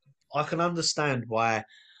 but I can understand why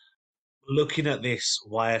looking at this,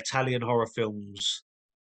 why Italian horror films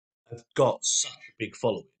have got such a big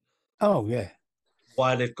following. oh yeah.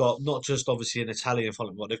 Why they've got not just obviously an Italian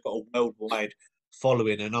following, but they've got a worldwide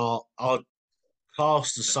following and are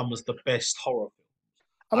cast as some of the best horror films.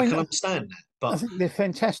 I I mean, can understand that, I but think they're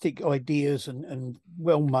fantastic ideas and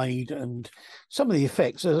well made, and some of the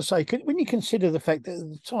effects, as I say, when you consider the fact that at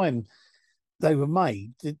the time they were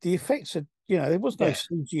made, the effects are, there was no yeah,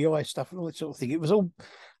 CGI stuff and all that sort of thing. It was all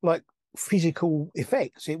like physical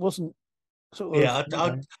effects. It wasn't sort of, yeah,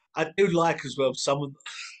 I do like as well some of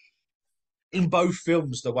in both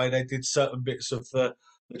films the way they did certain bits of the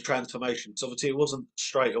transformations. Obviously, it wasn't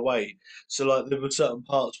straight away, so like there were certain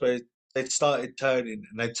parts where they started turning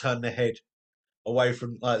and they turned their head away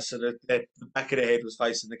from like so the back of their head was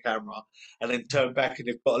facing the camera and then turn back and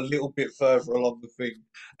they've got a little bit further along the thing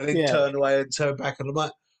and then yeah, turn away and turn back and I'm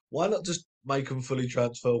like, why not just make them fully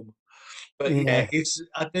transform? But yeah, yeah, it's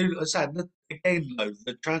I do I said again though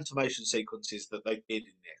the transformation sequences that they did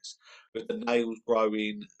in this with the nails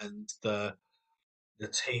growing and the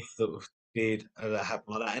teeth that did that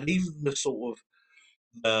happened like that and even the sort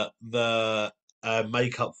of the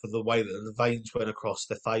makeup for the way that the veins went across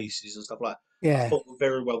their faces and stuff like that. I Yeah, thought were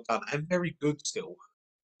very well done and very good still.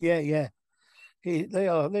 yeah, yeah. They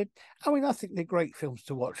are. I mean, I think they're great films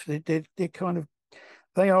to watch. They're kind of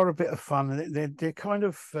they are a bit of fun. They're kind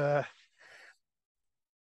of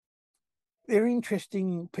they're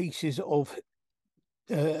interesting pieces of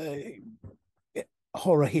uh,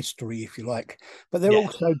 horror history, if you like, but they're Yeah.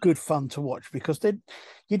 also good fun to watch because they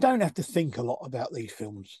you don't have to think a lot about these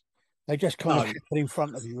films. They just kind of No. happen in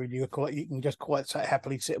front of you, and you can just quite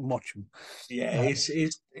happily sit and watch them. Yeah. It's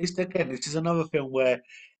again. This is another film where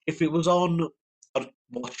if it was on, I'd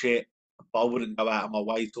watch it, but I wouldn't go out of my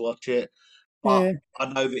way to watch it. But Yeah, I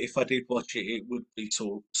know that if I did watch it, it would be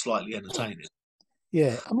sort of slightly entertaining.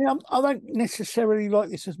 yeah. I mean, I don't necessarily like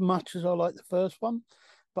this as much as I like the first one,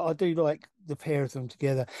 but I do like the pair of them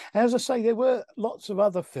together. As I say, there were lots of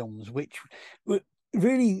other films which were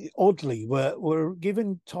really oddly were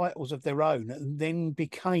given titles of their own and then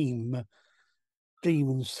became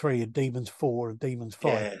Demons 3 and Demons 4 and Demons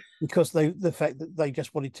 5 Yeah. because the fact that they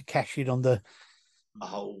just wanted to cash in on the The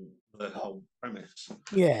whole premise.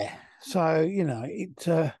 yeah. So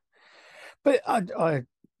it. But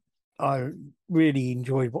I really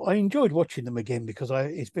I enjoyed watching them again because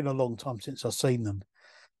it's been a long time since I've seen them.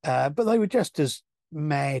 But they were just as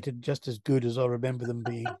mad and just as good as I remember them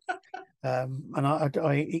being. And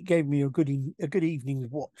it gave me a good evening's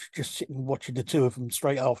watch, just sitting watching the two of them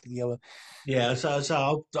straight after the other. Yeah,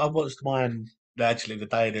 so I watched mine actually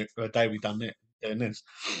the day we done it doing this,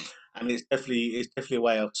 and it's definitely a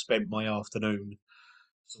way I've spent my afternoon,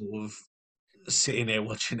 sort of sitting there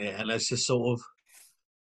watching it, and it's just sort of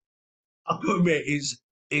I've got to admit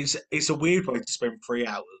it's a weird way to spend 3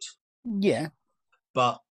 hours, Yeah,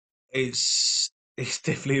 but it's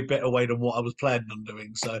definitely a better way than what I was planning on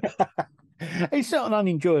doing. So it's not an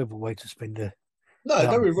unenjoyable way to spend no, an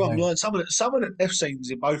don't be wrong. afternoon. Like some of the death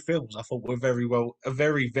scenes in both films, I thought were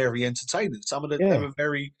very entertaining. Some of they Yeah, were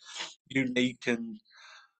very unique and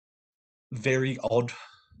very odd,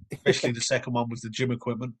 especially the second one with the gym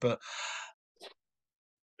equipment. But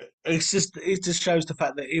it just shows the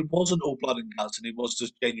fact that it wasn't all blood and guts, and it was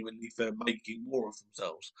just genuinely for making more of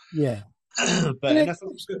themselves. yeah. But And and I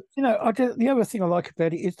thought it was good. the other thing I like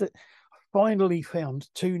about it is that I finally found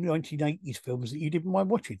two 1980s films that you didn't mind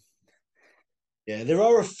watching. Yeah, there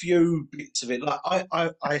are a few bits of it. Like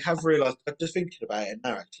I have realised. I'm just thinking about it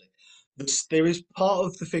now. Actually, there is part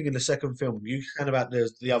of the thing in the second film. You said about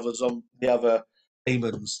the other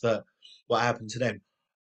demons that what happened to them.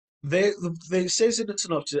 It says in the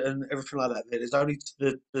synopsis and everything like that that there's only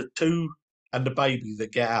the two and the baby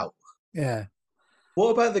that get out. Yeah.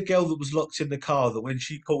 What about the girl that was locked in the car that when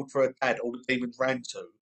she called for her dad, all the demons ran to,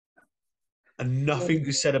 and nothing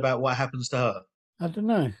is said about what happens to her? I don't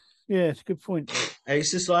know. Yeah, it's a good point. And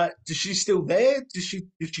it's just like, is she still there? Did she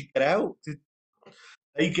get out? Did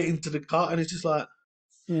they get into the car? And it's just like,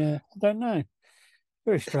 Yeah, I don't know.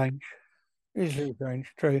 Very strange. It is very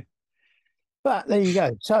strange. True. But there you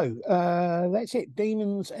go. So that's it.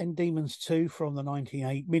 Demons and Demons 2 from the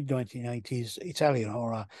mid 1980s Italian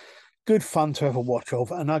horror. Good fun to have a watch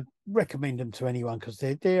of, and I recommend them to anyone because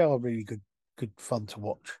they are really good fun to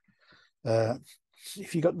watch. Uh,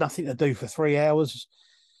 if you've got nothing to do for 3 hours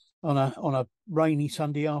on a rainy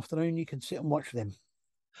Sunday afternoon, you can sit and watch them.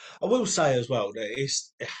 I will say as well that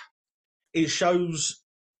it shows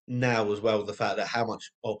now as well the fact that how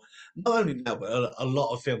much, well, not only now, but a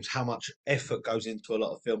lot of films, how much effort goes into a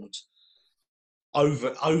lot of films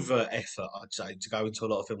over effort, I'd say, to go into a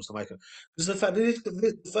lot of films to make them. Because the fact that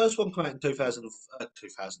the first one came out in 2000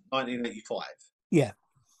 1985, Yeah,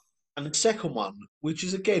 and the second one, which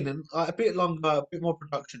is again a bit longer, a bit more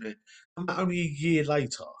production, came out only a year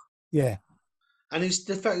later. yeah, And it's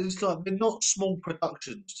the fact it's like they're not small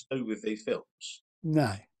productions to do with these films.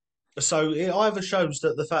 no, So it either shows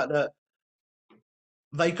that the fact that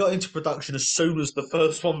they got into production as soon as the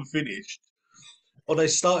first one finished, or they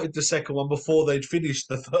started the second one before they'd finished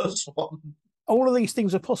the first one. all of these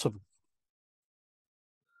things are possible.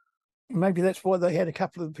 Maybe that's why they had a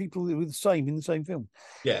couple of people who were the same in the same film.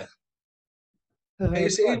 Yeah,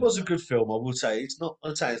 it Right. was a good film. I would say it's not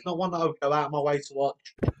one that I would go out of my way to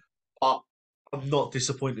watch, but I'm not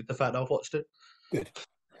disappointed the fact that I've watched it, Good,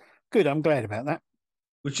 good. I'm glad about that.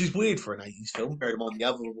 which is weird for an 80s film. Bear in mind the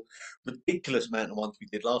other ridiculous amount of ones we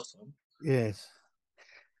did last time. Yes.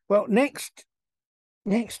 Well, next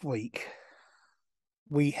week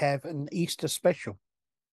we have an Easter special,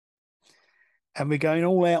 and we're going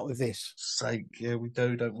all out with this. Sake, yeah, we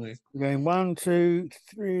do, don't we? We're going one, two,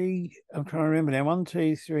 three. I'm trying to remember now. One,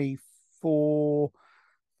 two, three, four,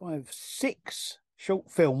 five, six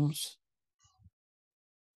short films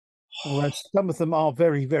Whereas some of them are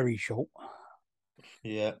very, very short.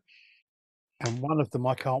 Yeah. And one of them,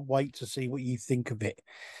 I can't wait to see what you think of it.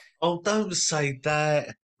 Oh, don't say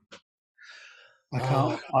that.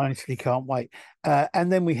 Oh, I honestly can't wait.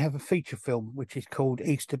 And then we have a feature film, which is called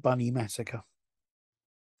Easter Bunny Massacre.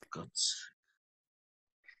 God.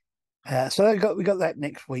 So we got that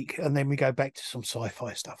next week, and then we go back to some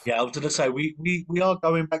sci-fi stuff. Yeah, I was going to say we are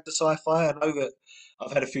going back to sci-fi. I know that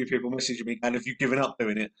I've had a few people message me, and have you given up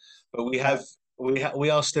doing it? But we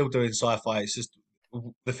are still doing sci-fi. It's just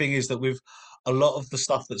the thing is that with a lot of the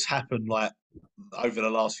stuff that's happened, like over the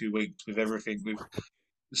last few weeks, with everything, with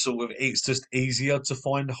sort of it's just easier to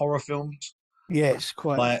find horror films, Yes,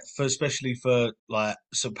 quite. like for especially for like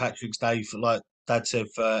St Patrick's Day, for like Dad said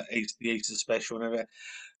for the Easter special and everything.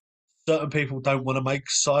 Certain people don't want to make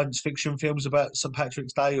science fiction films about St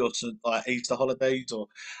Patrick's Day or like Easter holidays or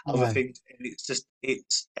other No. things. And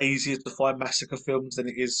it's easier to find massacre films than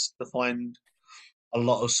it is to find a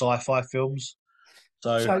lot of sci-fi films.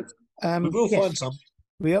 So So, we will yes, find some.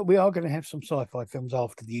 we are going to have some sci-fi films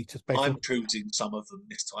after the Easter special. I'm choosing some of them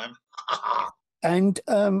this time. And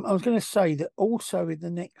I was going to say that also in the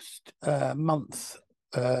next month,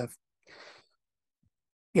 uh,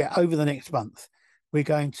 over the next month, we're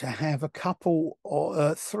going to have a couple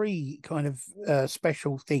or three kind of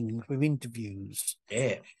special things with interviews.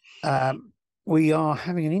 Yeah, We are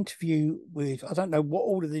having an interview with, I don't know what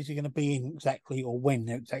order these are going to be in exactly or when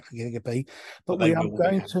they're exactly going to be, but but they we are will be.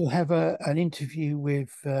 going to have an interview with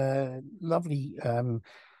lovely,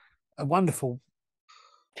 a wonderful,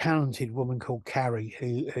 talented woman called Carrie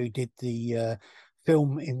who did the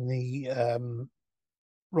film in the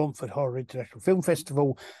Romford Horror International Film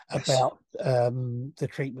Festival Yes. about the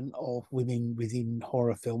treatment of women within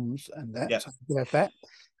horror films and that. Yep. So we have that.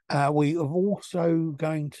 We are also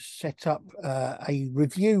going to set up a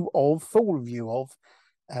full review of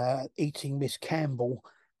Eating Miss Campbell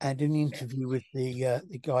and an interview with the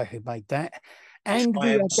guy who made that. Which And I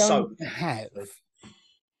am so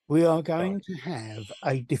we are sorry. going to have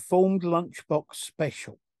a deformed lunchbox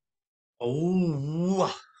special.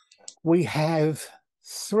 Oh, We have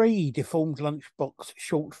three deformed lunchbox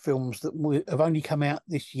short films that have only come out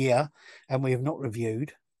this year and we have not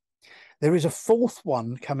reviewed. There is a fourth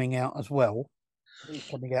one coming out as well. It's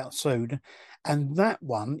coming out soon. And that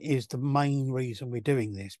one is the main reason we're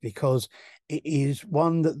doing this because it is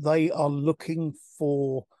one that they are looking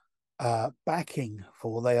for backing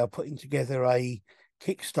for. They are putting together a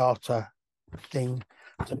Kickstarter thing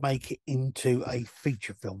to make it into a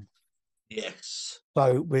feature film. yes.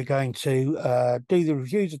 So we're going to do the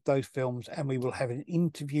reviews of those films and we will have an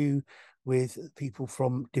interview with people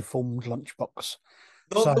from Deformed Lunchbox.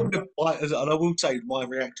 Not So, the, and I will say my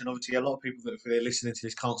reaction. Obviously, a lot of people that if they're listening to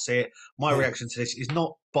this can't see it. My yeah, reaction to this is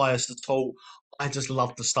not biased at all. I just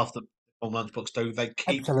love the stuff that on Lunchbox do. They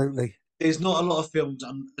keep absolutely. there's not a lot of films,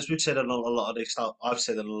 and as we've said in a lot of these stuff, I've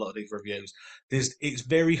said in a lot of these reviews. It's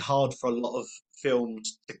very hard for a lot of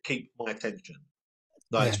films to keep my attention.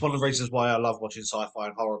 Like Yeah, it's one of the reasons why I love watching sci-fi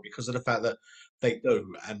and horror because of the fact that they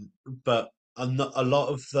do, but a lot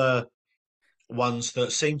of the ones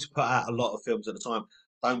that seem to put out a lot of films at the time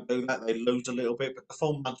don't do that. They lose a little bit. But the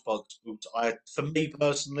Full Lunchbox, for me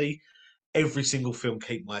personally, every single film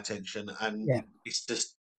keep my attention, and yeah. it's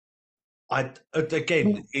just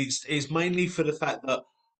again, it's mainly for the fact that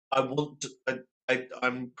I want.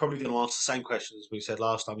 I'm probably going to ask the same question as we said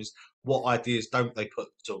last time: is what ideas don't they put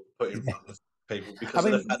in Yeah. front of people? I Because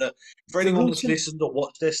of the mean, fact that for the anyone that's recent, listened or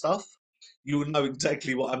watched their stuff, you will know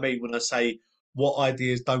exactly what I mean when I say what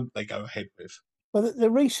ideas don't they go ahead with. well,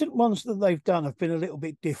 the recent ones that they've done have been a little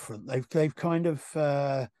bit different. They've kind of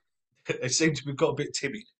They seem to have got a bit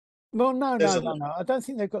timid. well, There's a no. I don't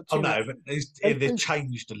think they've got oh too much. no, but they've There's,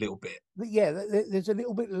 changed a little bit. yeah, there's a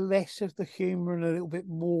little bit less of the humour and a little bit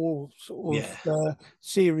more sort Yeah, of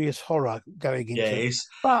serious horror going yeah. into it.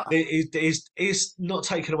 But It's not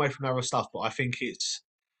taken away from other stuff, but I think it's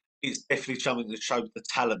definitely something that shows the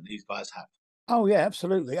talent these guys have. oh yeah,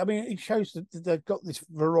 absolutely. I mean, it shows that they've got this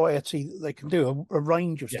variety that they can do, a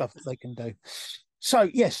range of Yeah. stuff that they can do. So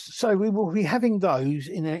yes, so we will be having those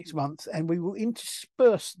in the next month, and we will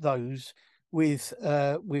intersperse those with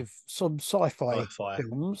some sci-fi Sci-fi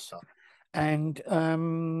films stuff. and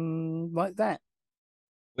like that.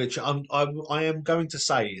 Which I am going to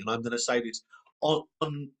say, and I'm going to say this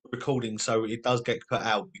on recording, so it does get cut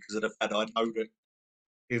out because of the fact I know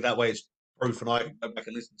that way it's proof, and I can go back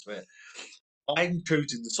and listen to it. I'm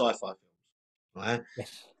choosing the sci-fi films, right?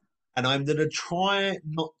 Yes. And I'm going to try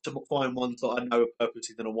not to find ones that I know are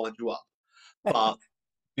purposely going to wind you up, but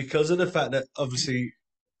because of the fact that obviously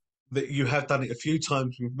that you have done it a few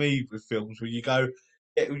times with me with films where you go,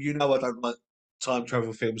 you know I don't like time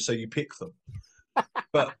travel films, so you pick them.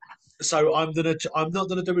 But so I'm not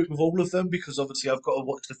gonna do it with all of them because obviously I've got to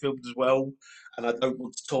watch the films as well, and I don't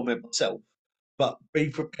want to torment myself. But be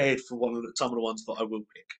prepared for some of the ones that I will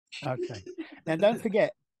pick. Okay. Now, don't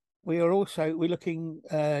forget, we're looking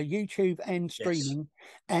YouTube and Yes. streaming,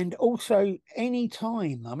 and also any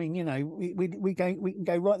time. I mean, we can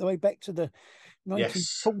go right the way back to the Yes.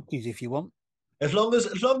 1940s if you want. As long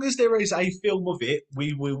as there is a film of it,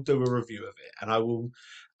 we will do a review of it, and I will.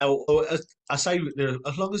 I say,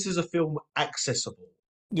 as long as there's a film accessible.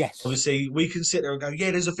 Yes. Obviously, we can sit there and go, yeah,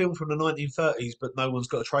 there's a film from the 1930s, but no one's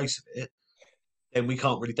got a trace of it. Then we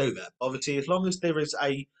can't really do that. Obviously, as long as there is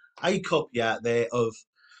a copy out there of,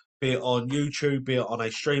 be it on YouTube, be it on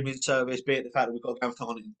a streaming service, be it the fact that we've got to go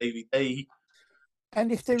on it in DVD.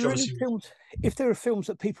 And if there are films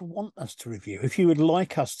that people want us to review, if you would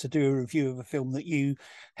like us to do a review of a film that you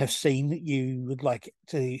have seen that you would like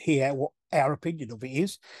to hear what our opinion of it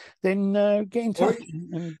is, then get in touch.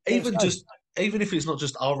 Even if it's not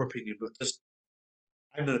just our opinion, but just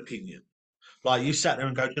an opinion. Like you sat there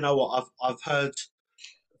and go, you know what? I've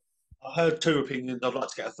heard two opinions. I'd like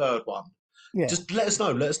to get a third one. Yeah. Just let us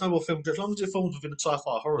know. Let us know what film. As long as it falls within the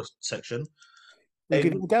sci-fi horror section, we'll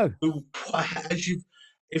give it a go.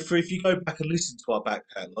 If you go back and listen to our back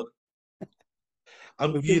catalogue,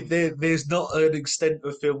 there's not an extent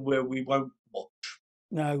of film where we won't watch.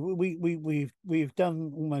 No, we've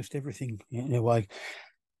done almost everything in a way.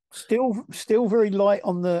 Still very light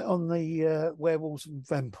on the werewolves and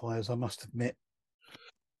vampires, I must admit.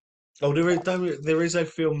 Oh, there is a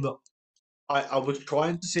film that I was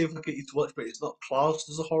trying to see if I could get you to watch, but it's not classed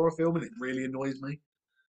as a horror film, and it really annoys me.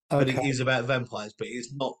 Okay. But it is about vampires, but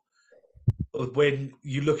it's not. When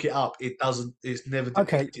you look it up, it doesn't. It's never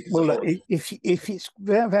depicted. Okay. Well, look, if it's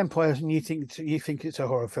about vampires and you think it's a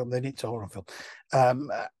horror film, then it's a horror film.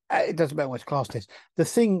 It doesn't matter what class it is.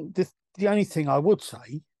 The only thing I would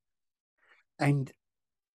say, and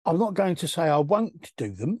I'm not going to say I won't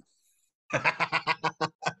do them.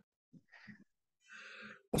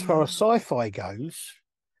 As far as sci-fi goes,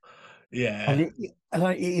 yeah, and it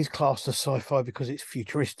is classed as sci-fi because it's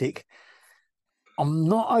futuristic. I'm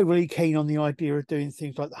not overly keen on the idea of doing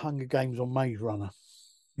things like the Hunger Games or Maze Runner.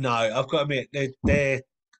 No, I've got to admit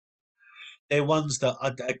they're ones that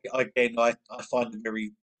I find a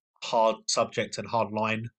very hard subject and hard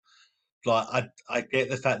line. Like I get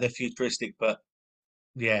the fact they're futuristic, but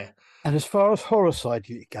yeah. And as far as horror side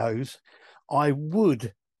goes, I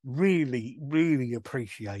would really, really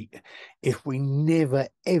appreciate if we never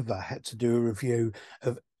ever had to do a review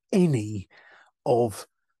of any of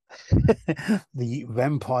the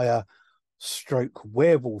vampire /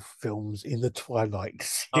 werewolf films in the Twilight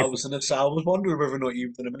series. I was wondering whether or not you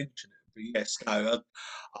were going to mention it, but yes, no,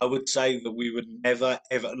 I would say that we would never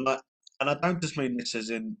ever like, and I don't just mean this as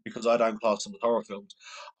in because I don't class them as horror films.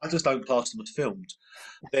 I just don't class them as films.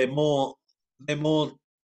 They're more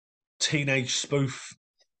teenage spoof.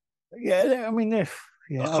 Yeah, I mean, I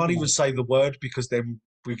can't even say the word because then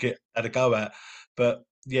we get at a go at. But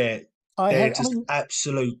yeah, they're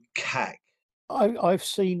absolute cack. I've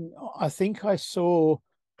seen. I think I saw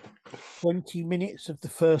 20 minutes of the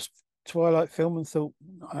first Twilight film and thought,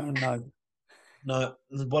 I don't know. No,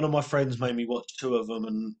 one of my friends made me watch two of them,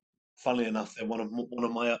 and funnily enough, they're one of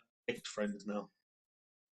my ex-friends now.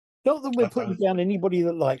 Not that we're putting down anybody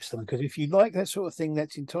that likes them, because if you like that sort of thing,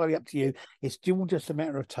 that's entirely up to you. It's still just a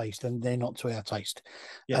matter of taste, and they're not to our taste.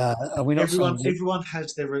 Yeah, everyone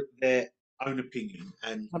has their own opinion,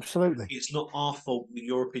 and absolutely, it's not our fault that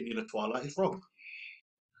your opinion of Twilight is wrong.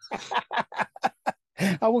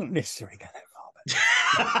 I wouldn't necessarily go that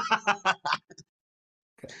far.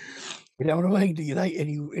 But... We don't want to alienate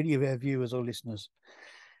any of our viewers or listeners.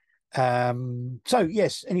 So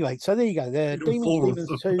yes, anyway, so there you go. The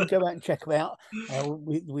Demons 2, go out and check them out.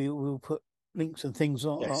 We'll put links and things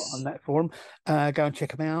on that forum. Go and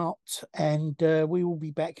check them out, and we will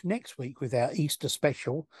be back next week with our Easter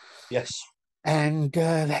special. Yes, and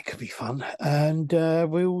that could be fun. And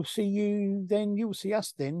we'll see you then. You'll see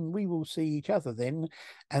us then. We will see each other then,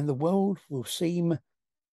 and the world will seem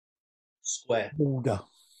square older.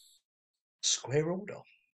 Square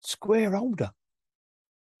older.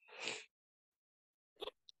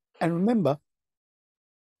 And remember,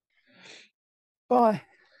 bye.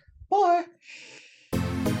 Bye.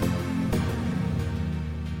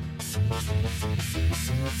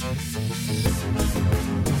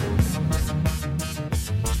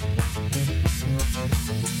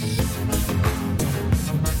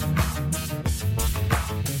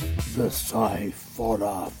 The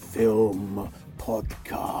Sci-Fi Film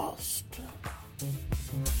Podcast.